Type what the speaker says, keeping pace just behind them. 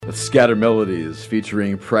Scatter Melodies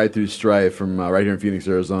featuring Pride Through Strife from right here in Phoenix,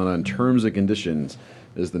 Arizona. And Terms and Conditions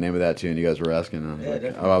is the name of that tune you guys were asking. I'm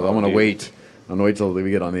going to wait. I'm going to wait till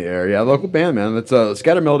we get on the air. Yeah, local band, man. It's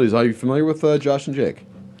Scatter Melodies. Are you familiar with Josh and Jake?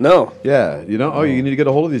 No. Yeah, you know? Oh, you need to get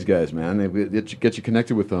a hold of these guys, man. They get you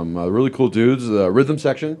connected with them. Really cool dudes. Rhythm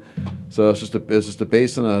section. So it's just a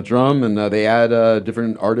bass and a drum, and they add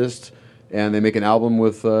different artists, and they make an album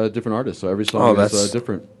with different artists. So every song is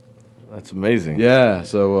different. That's amazing. Yeah,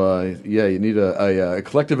 so you need a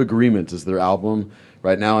Collective Agreement is their album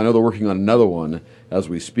right now. I know they're working on another one as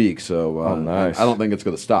we speak, so nice. I don't think it's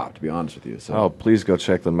going to stop, to be honest with you. So. Oh, please go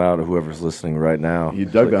check them out, whoever's listening right now. You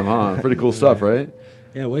dug them, huh? Pretty cool stuff, right?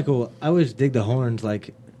 Yeah, way cool. I always dig the horns.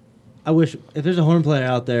 Like, I wish if there's a horn player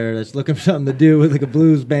out there that's looking for something to do with like a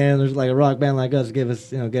blues band, there's like a rock band like us, get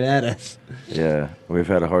at us. Yeah, we've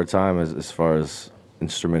had a hard time as far as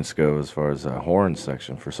instruments go, as far as horn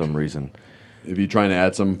section for some reason. If you trying to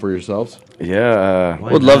add some for yourselves? Yeah,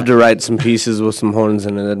 would love to write some pieces with some horns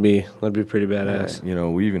in it. That'd be pretty badass. You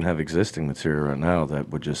know, we even have existing material right now that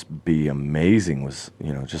would just be amazing with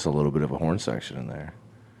just a little bit of a horn section in there.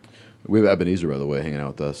 We have Ebenezer, by the way, hanging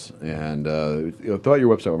out with us. And throw out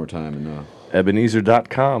your website one more time. And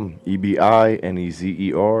Ebenezer.com,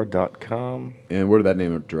 EBINEZER.com. And where did that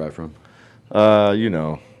name derive from?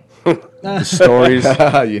 The stories.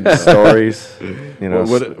 Stories.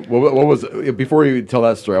 What was before you tell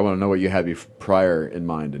that story? I want to know what you had prior in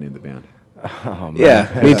mind to name the band. Oh, man. Yeah,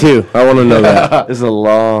 me too. I want to know that. This is a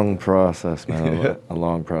long process, man. A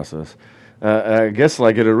long process. I guess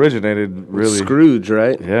like it originated really Scrooge,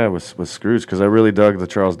 right? Yeah, with Scrooge, because I really dug the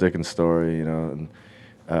Charles Dickens story, and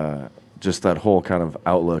just that whole kind of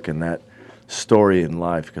outlook and that story in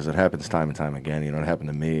life, because it happens time and time again. It happened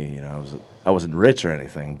to me. I wasn't rich or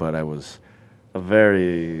anything, but I was a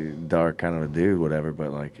very dark kind of a dude, whatever.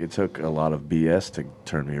 But like it took a lot of BS to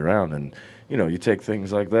turn me around, and you take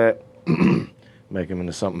things like that, make them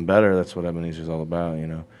into something better. That's what Ebenezer's all about,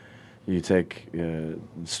 You take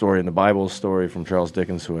story in the Bible, story from Charles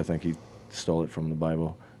Dickens, who I think he stole it from the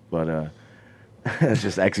Bible, but it's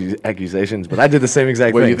just accusations. But I did the same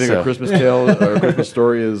exact thing. What do you think A Christmas Tale or A Christmas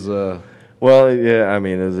Story is? Well, yeah, I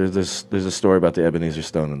mean, there's a story about the Ebenezer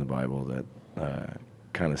Stone in the Bible that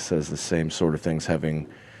kind of says the same sort of things, having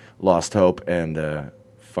lost hope and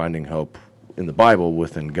finding hope in the Bible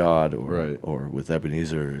within God, or with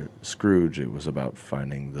Ebenezer Scrooge, it was about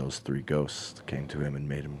finding those three ghosts that came to him and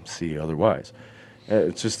made him see otherwise.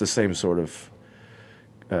 It's just the same sort of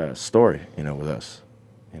story, with us.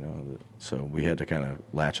 So we had to kind of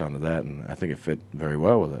latch onto that, and I think it fit very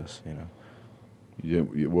well with us. Yeah,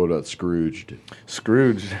 what about Scrooged?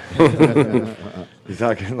 Scrooge. You're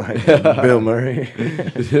talking like Bill Murray.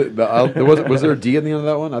 Was there a D in the end of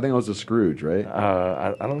that one? I think it was a Scrooge, right?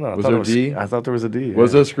 I don't know. Was there a D? I thought there was a D.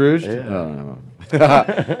 Was there Scrooge? Yeah. Oh, no.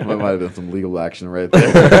 Might have been some legal action right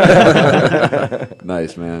there.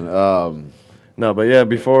 Nice, man. No, but yeah,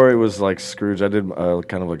 before it was like Scrooge, I did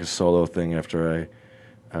kind of like a solo thing after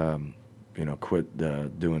I quit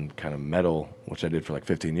doing kind of metal, which I did for like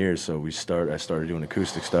 15 years. So I started doing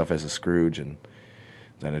acoustic stuff as a Scrooge, and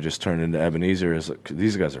then it just turned into Ebenezer.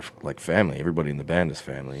 These guys are like family. Everybody in the band is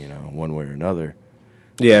family, one way or another.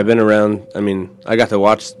 Yeah, I've been around. I mean, I got to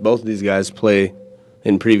watch both of these guys play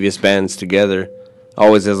in previous bands together,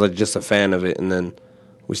 always as like just a fan of it. And then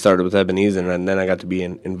we started with Ebenezer, and then I got to be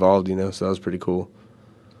involved, so that was pretty cool.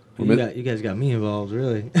 You guys got me involved,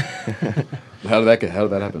 really. How did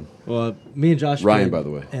that happen? Well, me and Josh Ryan, by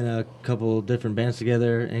the way, and a couple different bands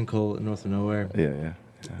together in Colt and North of Nowhere. Yeah.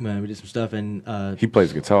 Man, we did some stuff, and he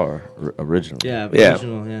plays guitar originally. Yeah,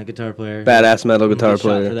 original, guitar player. Badass metal guitar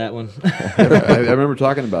player. Shot for that one. I remember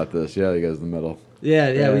talking about this. Yeah, you guys the metal.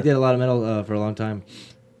 Yeah, we did a lot of metal for a long time,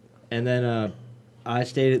 and then I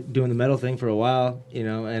stayed doing the metal thing for a while,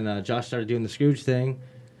 and Josh started doing the Scrooge thing,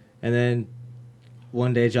 and then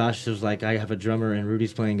one day Josh was like, I have a drummer and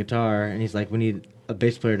Rudy's playing guitar, and he's like, we need a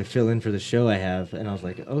bass player to fill in for the show I have. And I was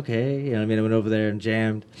like, okay. I went over there and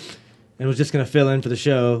jammed and was just going to fill in for the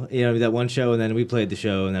show, that one show, and then we played the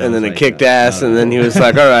show. And then it kicked ass, and then he was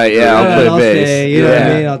like, all right, I'll play bass. Stay, you know what I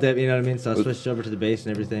mean? You know what I mean? So I switched over to the bass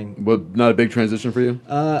and everything. Well, not a big transition for you?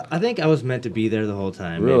 I think I was meant to be there the whole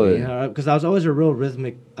time. Really? Because I was always a real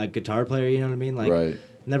rhythmic guitar player, you know what I mean? Right.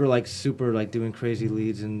 Never super doing crazy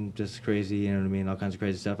leads and just crazy, you know what I mean, all kinds of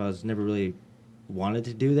crazy stuff. I was never really wanted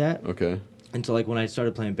to do that. Okay. And so when I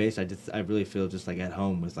started playing bass, I really feel just at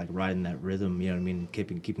home with riding that rhythm, you know what I mean,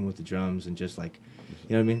 keeping with the drums and just you know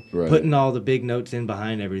what I mean, right. Putting all the big notes in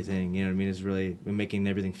behind everything, you know what I mean, is really making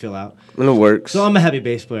everything fill out. And it works. So I'm a happy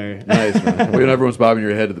bass player. Nice, man. Everyone's bobbing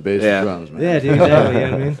your head to the bass and drums, man. Yeah, dude, exactly, you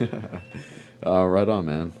know what I mean. Right on,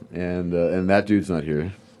 man. And that dude's not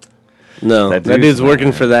here. No, That that dude's dude's not working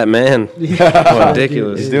here. for that man.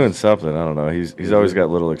 Ridiculous. He's doing something. I don't know. He's always got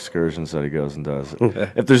little excursions that he goes and does.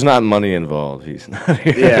 If there's not money involved, he's not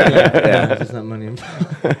here. Yeah. There's not money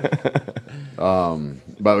involved.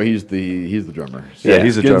 But he's the drummer. Yeah,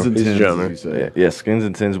 he's a Skins drummer. and He's a Tins, drummer. as you say. Yeah, Skins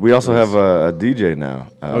and Tins. We also have a DJ now.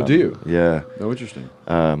 Oh, do you? Yeah. Oh, interesting.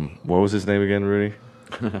 What was his name again, Rudy?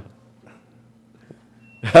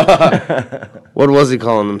 What was he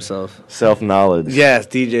calling himself? Self Knowledge. Yes,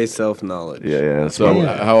 DJ Self Knowledge. Yeah. So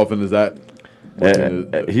Yeah. how often is that?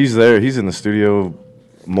 He's there. He's in the studio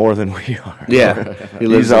more than we are. Yeah, he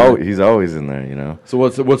lives He's always in there. You know. So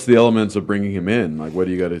what's the elements of bringing him in? Like, what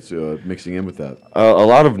do you got to mixing in with that? A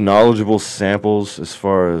lot of knowledgeable samples as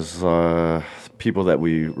far as people that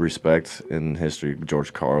we respect in history.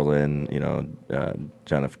 George Carlin,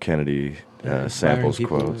 John F. Kennedy, samples,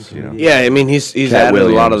 people, quotes. You know. Yeah, I mean he's Cat added a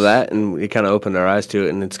lot of Williams. that, and it kind of opened our eyes to it,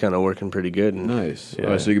 and it's kind of working pretty good. And Nice.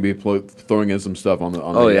 Yeah. So you could be throwing in some stuff on the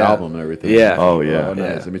Oh, the yeah. album and everything. Yeah. Oh, yeah. Nice.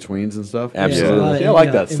 Yeah. In betweens and stuff. Absolutely. Yeah, Yeah, I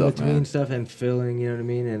like that in stuff, between man. stuff and filling, you know what I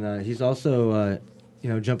mean? And he's also,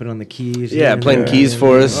 jumping on the keys. Yeah, here and playing there, keys and,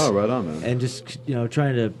 for us. Oh, right on, man. And just,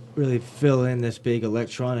 trying to really fill in this big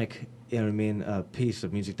electronic, you know what I mean, piece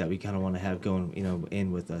of music that we kind of want to have going,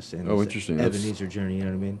 in with us. And Oh, this interesting. That's- Ebenezer journey, you know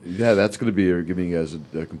what I mean? Yeah, that's going to be giving you guys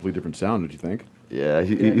a complete different sound. Don't you think? Yeah,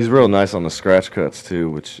 he's real nice on the scratch cuts too,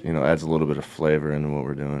 which adds a little bit of flavor into what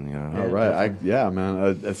we're doing. All right.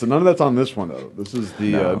 Man. So none of that's on this one though. This is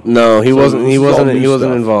the. No. No, he So wasn't. this He is all wasn't. new He wasn't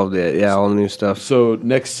stuff. involved yet. Yeah, all new stuff. So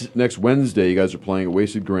next Wednesday, you guys are playing at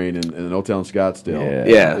Wasted Grain in Old Town Scottsdale. Yeah.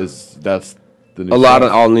 Yeah. That's the new A lot stuff?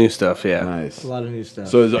 of all new stuff. Yeah. Nice. A lot of new stuff.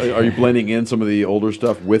 So are you blending in some of the older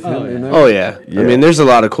stuff with him Oh, in yeah. there? Oh yeah. Yeah. I mean, there's a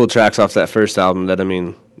lot of cool tracks off that first album that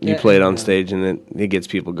you Yeah, played on yeah. stage, and it gets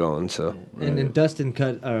people going. So And Dustin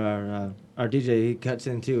cut our DJ. He cuts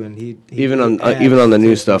in too, and he even adds on the new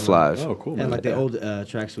to stuff some, live. Oh, cool, man. And like the old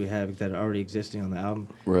tracks we have that are already existing on the album,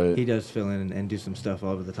 Right. he does fill in and do some stuff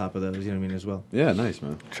over the top of those. You know what I mean as well. Yeah, nice,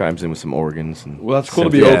 man. Chimes in with some organs and. Well, that's cool to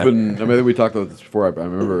be Yeah. open. I mean, we talked about this before. I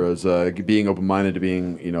remember as being open-minded to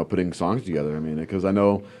being, putting songs together. I mean, because I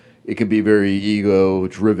know it can be very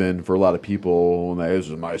ego-driven for a lot of people. And this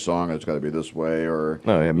is my song. It's got to be this way, or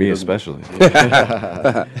No, yeah, me He especially.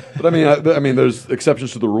 But I mean, there's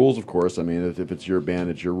exceptions to the rules, of course. I mean, if it's your band,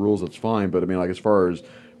 it's your rules. That's fine. But I mean, like as far as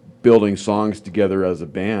building songs together as a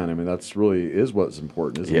band, I mean, that's really is what's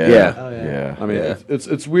important, isn't Yeah. it? Yeah. Oh, yeah. Yeah. I mean, Yeah.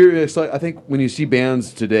 it's weird. It's like, I think when you see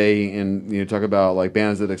bands today, and talk about like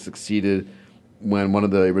bands that have succeeded when one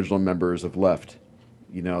of the original members have left.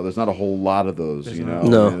 There's not a whole lot of those. There's You not.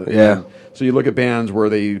 know, No, yeah. so you look at bands where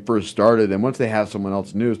they first started, and once they have someone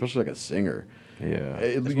else new, especially like a singer, Yeah.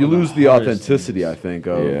 you one of lose the the hardest authenticity. things. I think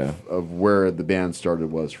of where the band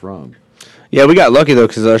started was from. Yeah, we got lucky though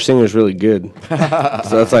because our singer's really good.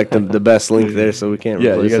 So that's like the best link there. So we can't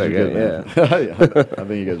Yeah, you replace guys that are guy. good. Yeah. Man. Yeah, I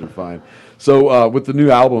think you guys are fine. So with the new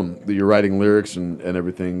album that you're writing lyrics and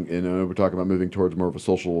everything, we're talking about moving towards more of a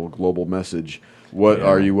social global message. What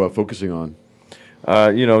are you focusing on?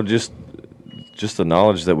 Just the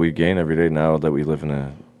knowledge that we gain every day now that we live in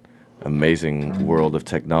a amazing world of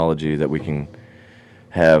technology that we can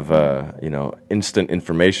have instant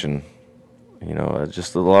information.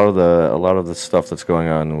 Just a lot of the stuff that's going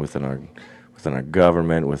on within our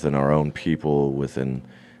government, within our own people, within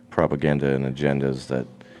propaganda and agendas that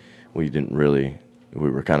we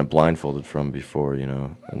were kind of blindfolded from before,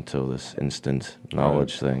 until this instant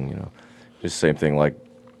knowledge thing, Just same thing like,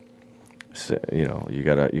 you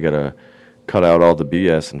gotta cut out all the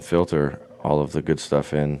BS and filter all of the good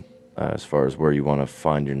stuff in as far as where you want to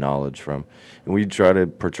find your knowledge from, and we try to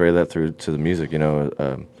portray that through to the music.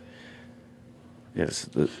 Yes,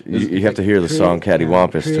 you have to hear the song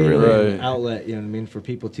 "Cattywampus" to create really. an outlet. You know what I mean, for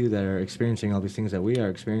people too that are experiencing all these things that we are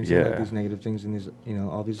experiencing, Yeah. like these negative things and these,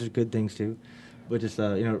 all these are good things too. But just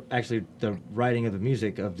actually the writing of the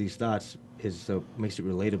music of these thoughts makes it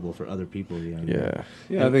relatable for other people. You know what I mean? Yeah,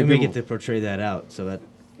 Yeah, and we get to portray that out so that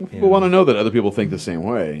People want to know that other people think the same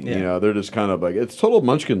way. Yeah. They're just kind of like, it's total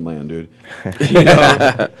munchkin land, dude.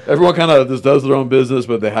 Everyone kind of just does their own business,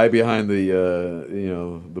 but they hide behind the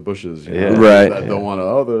bushes. Yeah. Right. That don't want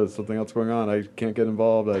to, there's something else going on. I can't get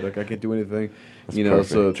involved. I can't do anything. So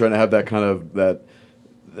perfect. trying to have that kind of, that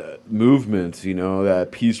movement, that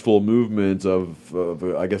peaceful movement of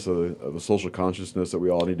a social consciousness that we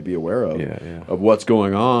all need to be aware of, Yeah. of what's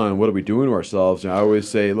going on, what are we doing to ourselves. I always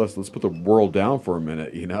say, let's put the world down for a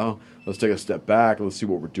minute, let's take a step back, let's see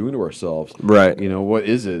what we're doing to ourselves. Right. What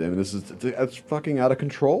is it? I mean, that's fucking out of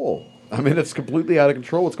control. I mean, it's completely out of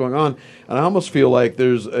control what's going on. And I almost feel like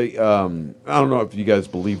there's I don't know if you guys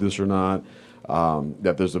believe this or not,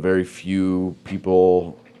 that there's a very few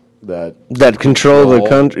people that control the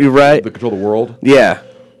country, right? that control the world. Yeah.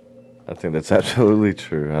 I think that's absolutely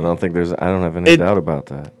true. I don't have any doubt about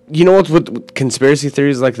that. You know what's with conspiracy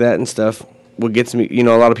theories like that and stuff? What gets me, a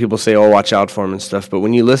lot of people say, "Oh, watch out for them" and stuff. But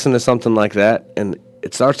when you listen to something like that, and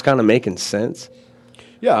it starts kind of making sense.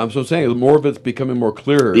 Yeah, I'm so saying more of it's becoming more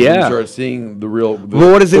clear. Yeah. When you start seeing the real.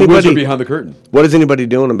 Well, what is the anybody- wizard behind the curtain? What is anybody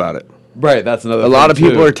doing about it? Right, that's another. A lot thing, of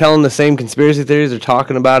people too. are telling the same conspiracy theories. They're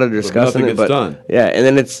talking about it, or discussing nothing it, gets but done. yeah, and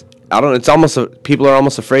then it's almost people are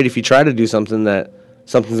almost afraid if you try to do something that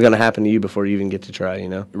something's going to happen to you before you even get to try.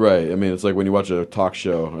 Right. I mean, it's like when you watch a talk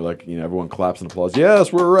show, or like everyone claps and applauds.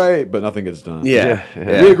 Yes, we're right, but nothing gets done. Yeah.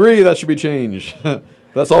 We agree that should be changed.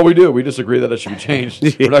 That's all we do. We just agree that it should be changed.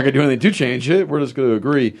 We're not going to do anything to change it. We're just going to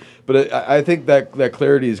agree. But I think that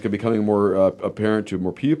clarity is becoming more apparent to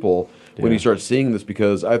more people when you start seeing this,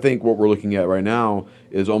 because I think what we're looking at right now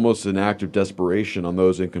is almost an act of desperation on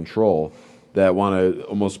those in control that want to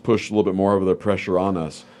almost push a little bit more of the pressure on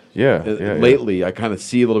us. Lately, I kind of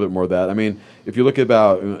see a little bit more of that. I mean, if you look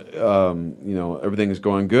about, everything is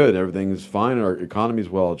going good, everything is fine, our economy's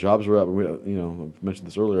well, jobs are up. I mentioned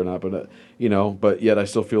this earlier or not, but but yet I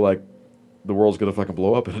still feel like the world's gonna fucking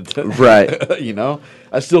blow up in a day. Right.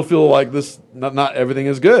 I still feel like this. Not everything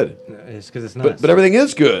is good. It's because it's not. But everything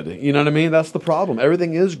is good. You know what I mean? That's the problem.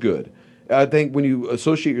 Everything is good. I think when you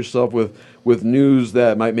associate yourself with news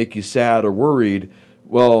that might make you sad or worried,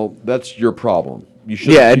 well, that's your problem. You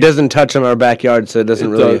should. Yeah, it doesn't touch on our backyard, so it doesn't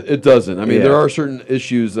really. It doesn't. I mean, Yeah. there are certain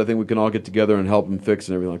issues I think we can all get together and help them fix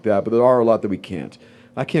and everything like that. But there are a lot that we can't.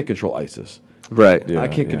 I can't control ISIS. Right. I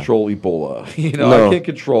can't control Ebola. No. I can't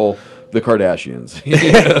control the Kardashians.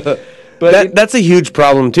 But that's a huge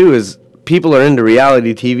problem too. Is people are into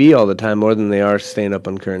reality TV all the time more than they are staying up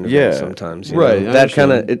on current events. Yeah. Sometimes, Right, I That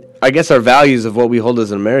kind understand. of. I guess our values of what we hold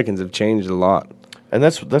as Americans have changed a lot. And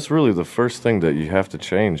that's really the first thing that you have to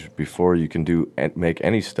change before you can make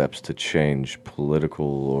any steps to change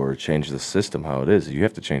political or change the system how it is. You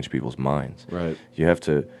have to change people's minds. Right. You have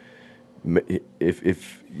to.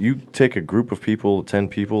 If you take a group of people, 10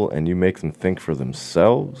 people, and you make them think for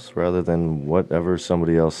themselves rather than whatever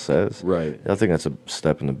somebody else says, Right. I think that's a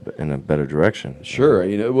step in a better direction.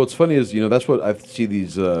 Sure. What's funny is, that's what I see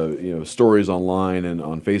these, stories online and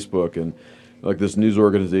on Facebook, and like this news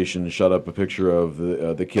organization shot up a picture of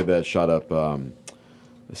the kid that shot up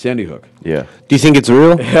Sandy Hook. Yeah. Do you think it's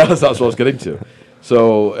real? Yeah, that's what I was getting to.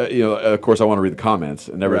 So, of course, I want to read the comments,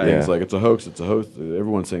 and everything's Right. like, it's a hoax, it's a hoax.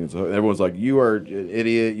 Everyone's saying it's a hoax. Everyone's like, you are an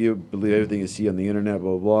idiot, you believe everything you see on the internet,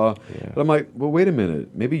 blah, blah, blah. Yeah. But I'm like, well, wait a minute.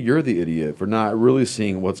 Maybe you're the idiot for not really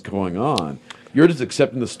seeing what's going on. You're just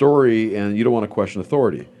accepting the story, and you don't want to question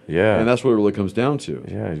authority. Yeah. And that's what it really comes down to.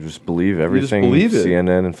 Yeah, you just believe everything believe it.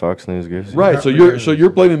 CNN and Fox News gives you. Right, so you're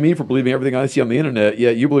blaming me for believing everything I see on the internet,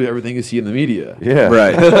 yet you believe everything you see in the media. Yeah.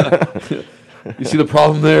 Right. You see the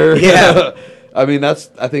problem there? Yeah. I mean, I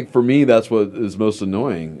think for me, that's what is most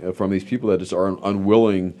annoying from these people that just are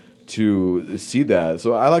unwilling to see that.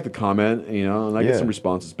 So I like to comment, and I get Yeah. some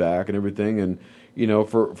responses back and everything. And,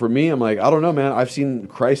 for me, I'm like, I don't know, man. I've seen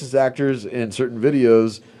crisis actors in certain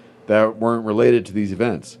videos that weren't related to these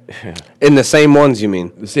events. In the same ones, you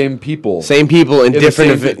mean? The same people. Same people in the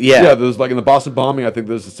different same events. thi- Yeah. Yeah, there's like in the Boston bombing, I think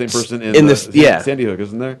there's the same person in this- yeah. Sandy Hook,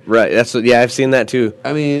 isn't there? Right. That's what. Yeah, I've seen that too.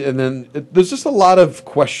 I mean, and then there's just a lot of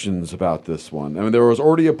questions about this one. I mean, there was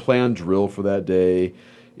already a planned drill for that day.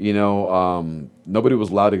 Nobody was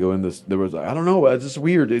allowed to go in this. There was, I don't know, it's just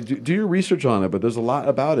weird. Do your research on it, but there's a lot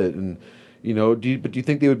about it. And, do you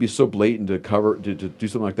think they would be so blatant to do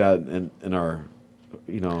something like that in our,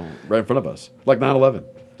 right in front of us? Like 9/11.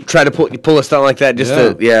 Try to pull a stunt like that just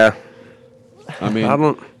Yeah. to. Yeah. I mean, I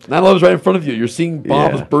don't- 9/11's right in front of you. You're seeing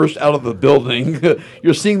bombs Yeah. burst out of the building.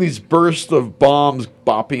 You're seeing these bursts of bombs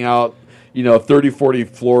bopping out, 30, 40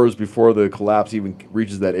 floors before the collapse even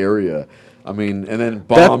reaches that area. I mean, and then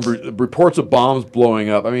reports of bombs blowing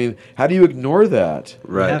up. I mean, how do you ignore that?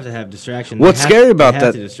 Right. They have to have distraction. What's They have- scary about they that-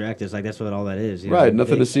 have to distract us. Like that's what all that is. Right,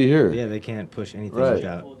 nothing to see here. Yeah, they can't push anything Right.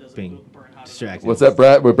 without being distracted. What's that,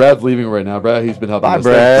 Brad? Well, Brad's leaving right now. Brad, he's been helping Bye, us.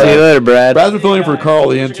 Brad. See you later, Brad. Brad's been filling for Carl,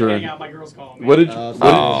 the Wish I could hang intern. out, my girl's calling me. What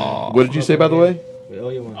did you say, by the way? Oh,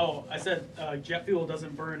 you want? Oh, I said jet fuel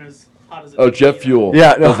doesn't burn as hot as it Oh, does jet heat. fuel.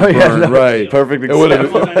 Yeah, no, Doesn't yeah, burn, no, right. perfect It would have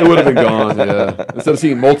example. it would have been gone. Yeah. Instead of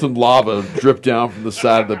seeing molten lava drip down from the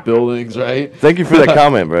side of the buildings, right? Thank you for that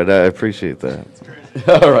comment, Brad. I appreciate that. It's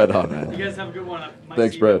crazy. All right, on man. You guys have a good one. I might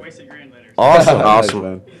Thanks, see Brad. You wasted grand later. Awesome. Awesome.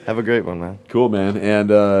 man. Have a great one, man. Cool, man.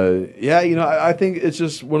 And I think it's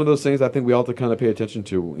just one of those things I think we all have to kind of pay attention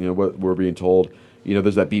to, what we're being told. you know,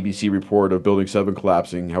 there's that BBC report of Building 7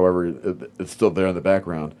 collapsing. However, it's still there in the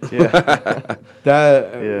background. Yeah.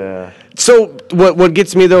 That Yeah. So what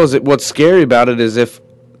gets me though is what's scary about it is if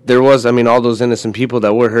there was, I mean, all those innocent people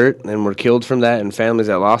that were hurt and were killed from that, and families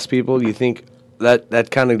that lost people. You think that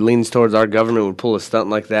kind of leans towards our government would pull a stunt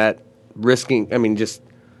like that, risking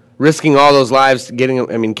all those lives, killing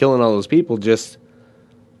all those people. Just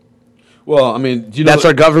well, I mean, do you know that's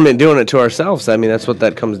our government doing it to ourselves. I mean, that's what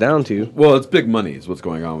that comes down to. Well, it's big money is what's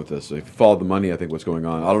going on with this. If you follow the money, I think what's going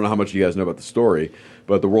on. I don't know how much you guys know about the story,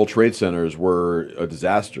 but the World Trade Centers were a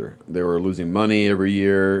disaster. They were losing money every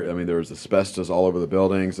year. I mean, there was asbestos all over the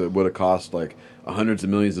buildings. It would have cost like hundreds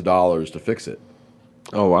of millions of dollars to fix it.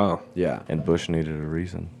 Oh wow. Yeah. And Bush needed a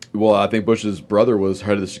reason. Well, I think Bush's brother was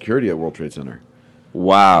head of the security at World Trade Center.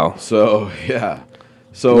 Wow. So yeah.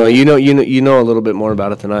 So No, you know a little bit more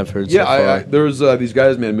about it than I've heard. yeah, so far. there was these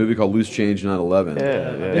guys made a movie called Loose Change 9/11.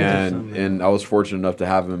 Yeah. And I was fortunate enough to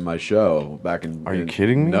have him in my show back in. Are you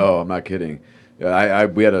kidding me? No, I'm not kidding. We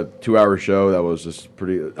had a 2-hour show that was just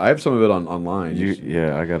pretty. I have some of it online.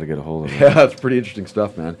 Yeah, I got to get a hold of it. Yeah, it's pretty interesting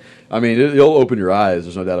stuff, man. I mean, it'll open your eyes.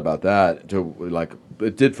 There's no doubt about that. To like,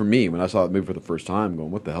 it did for me when I saw the movie for the first time. Going,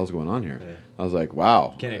 what the hell's going on here? Yeah. I was like,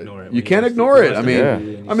 wow. Can't ignore it. You can't ignore it. I mean, Yeah.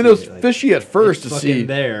 I mean, it was fishy at first to It's see fucking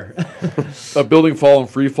there. a building fall in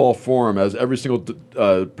free fall form, as every single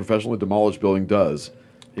professionally demolished building does.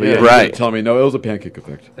 But Yeah. you Right. didn't tell me no, it was a pancake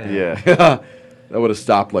effect. Yeah. That would have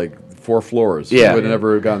stopped like 4 floors. Yeah. We would have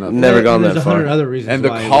never gotten that. Never far. gone There's that 100 far. other reasons. And the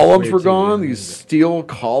why it was columns weird were too, gone. yeah. These steel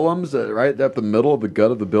columns that right up the middle of the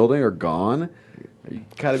gut of the building are gone. You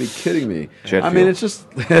gotta be kidding me. Jet I mean, fuel. it's just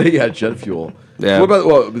yeah, jet fuel. Yeah. What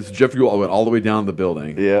about this jet fuel went all the way down the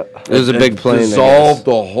building? Yeah. It was a big plane. I guess. Dissolved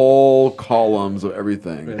the whole columns of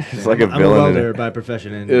everything. It's like a I'm a villain. in welder it. by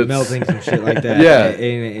profession, and It's- melting some shit like that. Yeah,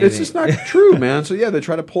 ain't- it's just not true, man. So yeah, they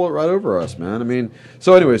try to pull it right over us, man. I mean,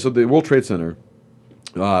 so anyway, so the World Trade Center,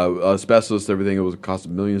 asbestos, everything. It was cost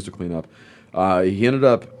millions to clean up. He ended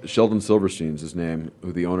up Sheldon Silverstein's his name,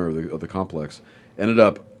 who the owner of the complex, ended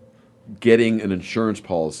up getting an insurance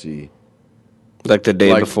policy Like the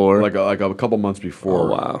day before. like a couple months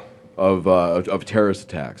before. Oh, wow. Of terrorist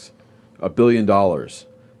attacks, $1 billion.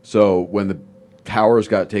 So when the towers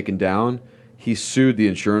got taken down, he sued the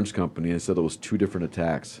insurance company and said it was 2 different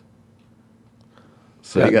attacks.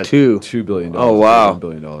 So he Got got two. $2 billion. Oh, wow. $1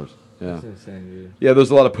 billion. Yeah. That's insane, dude. Yeah, there's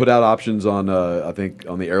a lot of put out options on I think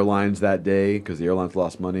on the airlines that day because the airlines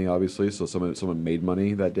lost money obviously. So someone made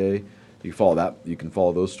money that day. You follow that. You can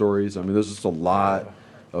follow those stories. I mean, there's just a lot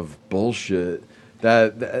of bullshit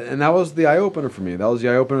and that was the eye opener for me. That was the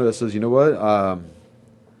eye opener that says, you know what,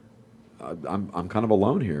 I'm kind of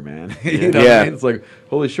alone here, man. You know what Yeah. I mean? It's like,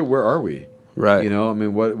 holy shit, where are we? Right. You know, I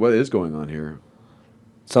mean, what is going on here?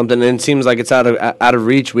 Something, and it seems like it's out of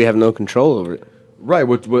reach. We have no control over it. Right.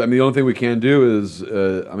 What I mean, the only thing we can do is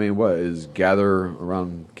gather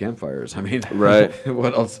around campfires. I mean, Right.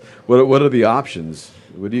 What else? What are the options?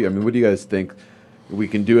 What do you guys think we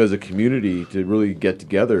can do as a community to really get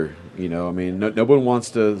together? You know, I mean, no one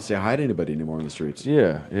wants to say hi to anybody anymore in the streets.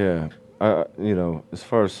 Yeah, yeah. You know, as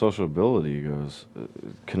far as sociability goes,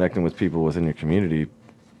 connecting with people within your community,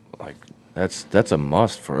 like that's a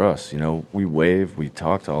must for us. You know, we wave, we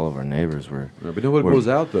talk to all of our neighbors. Right, but nobody we're- goes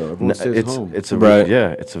out though. Everyone stays it's home. it's a Right.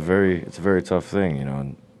 yeah, it's a very tough thing. You know,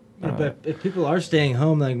 and But if people are staying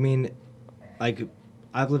home, like, I mean, like,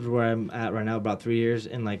 I've lived where I'm at right now about 3 years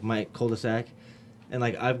in, like, my cul-de-sac. And,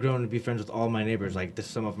 like, I've grown to be friends with all my neighbors. Like,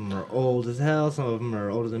 some of them are old as hell. Some of them are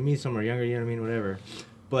older than me. Some are younger, you know what I mean? Whatever.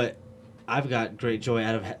 But I've got great joy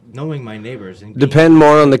out of knowing my neighbors. And being- Depend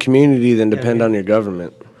more on the community than depend man. on your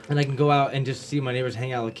government. And I can go out and just see my neighbors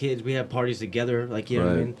hang out with kids. We have parties together. Like, you know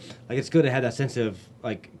what I Right. mean? Like, it's good to have that sense of,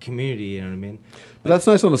 like, community, you know what I mean? But that's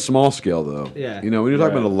nice on a small scale, though. Yeah. You know, when you're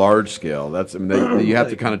talking Right. about a large scale, that's you have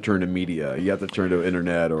to Like- kind of turn to media. You have to turn to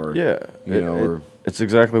internet or yeah, you know, or it's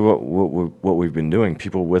exactly what we've been doing.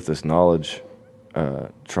 People with this knowledge,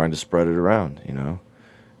 trying to spread it around. You know,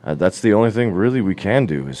 that's the only thing really we can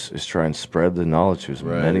do is try and spread the knowledge to as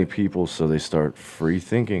Right. many people so they start free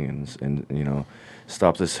thinking and you know,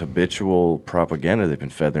 stop this habitual propaganda they've been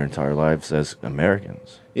fed their entire lives as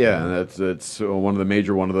Americans. yeah, and that's one of the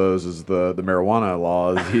major one of those is the marijuana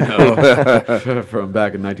laws, you know, from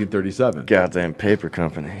back in 1937. Goddamn paper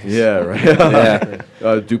companies. Yeah, right.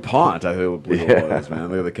 Yeah. DuPont, I believe it Yeah. was, man.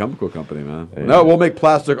 They're the chemical company, man. Yeah. No, we'll make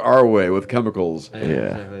plastic our way with chemicals. Yeah.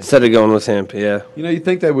 Exactly. Instead of going with hemp, yeah. You know, you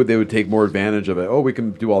think they would take more advantage of it. Oh, we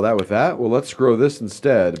can do all that with that. Well, let's grow this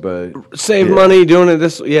instead. But Save Yeah. money doing it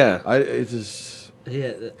this, yeah. it just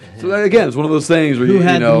Yeah. So that, again, it's one of those things where Who you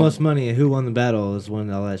had know, the most money and who won the battle is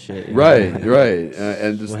when all that shit. you know, right, like, right,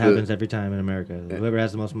 and just What the, happens every time in America? Whoever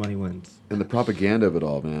has the most money wins. and the propaganda of it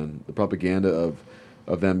all, man. The propaganda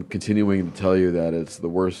of them continuing to tell you that it's the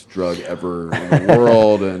worst drug ever in the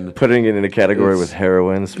world, and Putting it in a category It's- with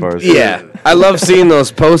heroin as far as Yeah, I love seeing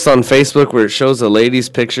those posts on Facebook where it shows a lady's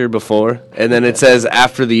picture before, and then it says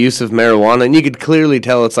after the use of marijuana, and you could clearly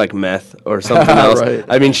tell it's like meth or something else. Right.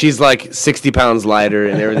 I mean, she's like 60 pounds lighter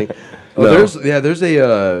and everything. oh, No. there's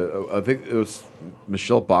a I think it was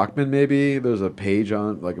Michelle Bachman, maybe. There's a page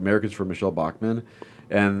on like Americans for Michelle Bachman,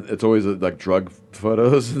 and it's always like drug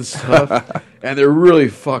photos and stuff, and they're really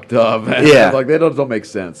fucked up. Man. Yeah. like they don't make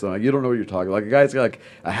sense. So, like, you don't know what you're talking. Like a guy's got like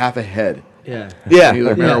a half a head. Yeah. Yeah. He's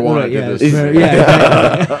like Yeah, marijuana right, yeah, did this. it's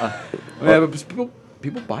yeah. Yeah, but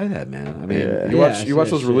people buy that, man. I mean, Yeah. you watch Yeah,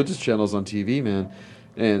 those shit. religious channels on TV, man,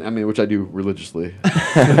 and I mean, which I do religiously.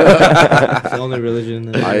 It's the only religion.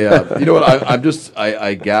 You know what?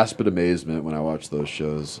 I gasp at amazement when I watch those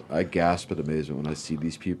shows. I gasp at amazement when I see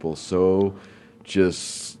these people so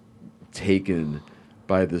just taken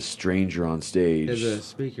by this stranger on stage, As a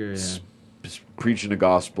speaker, yeah. preaching a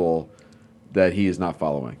gospel that he is not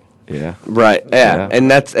following. Yeah. Right. Yeah.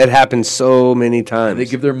 And it happens so many times. And they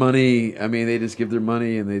give their money. I mean, they just give their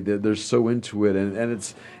money, and they're so into it. And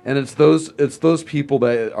it's those people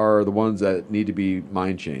that are the ones that need to be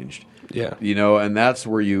mind changed. Yeah. You know, and that's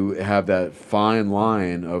where you have that fine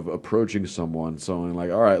line of approaching someone, saying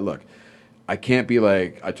like, all right, look, I can't be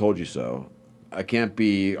like, I told you so. I can't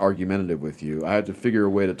be argumentative with you. I have to figure a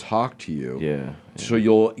way to talk to you. Yeah. So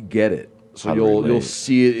you'll get it. So How to you'll relate.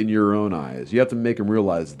 see it in your own eyes. You have to make them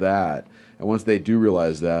realize that. And once they do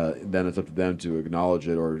realize that, then it's up to them to acknowledge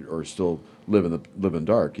it or still live in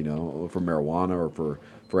dark, you know, for marijuana or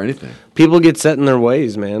for anything. People get set in their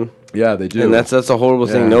ways, man. Yeah, they do. And that's a horrible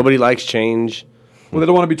Yeah. thing. Nobody likes change. Well, they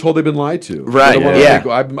don't want to be told they've been lied to. Right, They don't wanna yeah.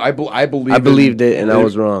 think, I believe. I believed it, and I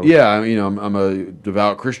was wrong. Yeah, I'm a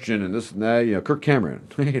devout Christian, and this and that. You know, Kirk Cameron.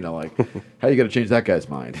 You know, like, how you going to change that guy's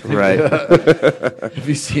mind? Right. Have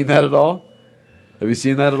you seen that at all? Have you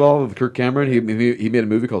seen that at all with Kirk Cameron? He made a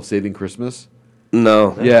movie called Saving Christmas.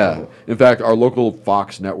 No. Yeah. In fact, our local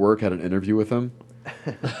Fox network had an interview with him.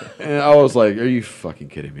 And I was like, are you fucking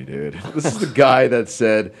kidding me, dude? This is the guy that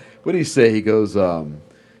said, what did he say? He goes,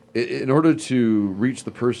 in order to reach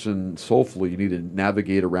the person soulfully, you need to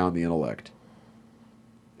navigate around the intellect.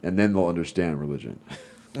 And then they'll understand religion.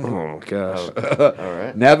 Oh, gosh. All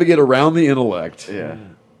right. Navigate around the intellect. Yeah.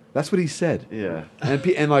 That's what he said. Yeah.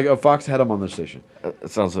 And like Fox had him on their station. It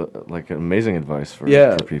sounds like amazing advice for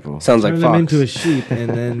Yeah. people. Sounds like Turn them Fox. into a sheep and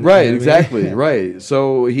then Right, you know what I mean? exactly, right.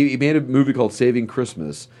 So he made a movie called Saving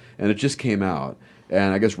Christmas, and it just came out.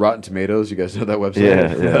 And I guess Rotten Tomatoes, you guys know that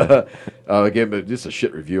website? Yeah. Again, but just a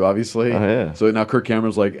shit review, obviously. Oh, yeah. So now Kirk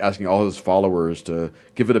Cameron's like asking all his followers to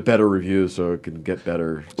give it a better review so it can get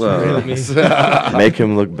better. Well, Make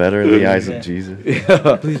him look better in the eyes of Jesus.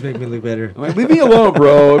 Please make me look better. I'm like, leave me alone,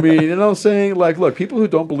 bro. I mean, you know what I'm saying? Like, look, people who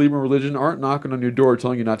don't believe in religion aren't knocking on your door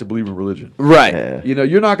telling you not to believe in religion. right. Yeah. You know,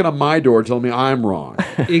 you're knocking on my door telling me I'm wrong.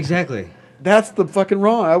 Exactly. That's the fucking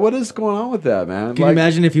wrong. What is going on with that, man? Can you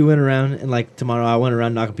imagine if you went around and like tomorrow I went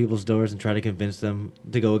around knocking people's doors and try to convince them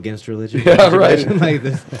to go against religion? Yeah, Could you right. imagine, like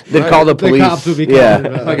this? They'd call the The police. cops would be yeah.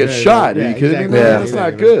 calling I get shot. Are you kidding me, man? Yeah. That's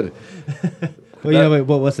not good. Well, you know,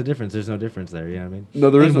 but what's the difference? There's no difference there. You know what I mean? No,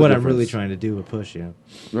 there is And no what I'm really difference. trying to do, a push. You know.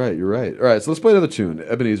 Right, you're right. All right, so let's play another tune,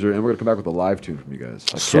 Ebenezer, and we're going to come back with a live tune from you guys.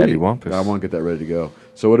 Caddy Wampus. I want to get that ready to go.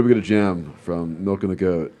 So what are we going to jam from Milking the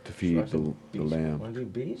Goat to feed the lamb? Want to do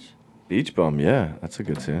beach? Beach Bum, yeah, that's a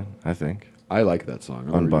good tune, I think. I like that song.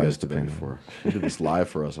 I remember you guys Unbiased did that opinion. before. You did this live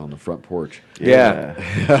for us on the front porch. Yeah. I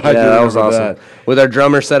Yeah, do that was remember awesome. With our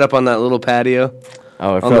drummer set up on that little patio.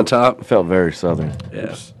 Oh, it On the top. felt very southern.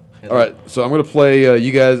 Yeah. All right, so I'm going to play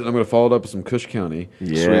you guys, and I'm going to follow it up with some Cush County.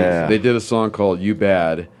 Yeah. They did a song called You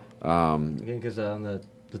Bad. Again, because on the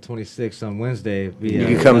 26th on Wednesday, You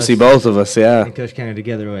can come see both of us, yeah. and Kush County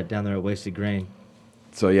together down there at Wasted Grain.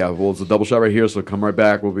 So yeah, well, it's a double shot right here. So come right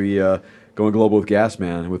back. We'll be going global with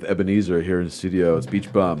Gasman with Ebenezer here in the studio. It's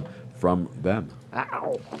Beach Bum from them.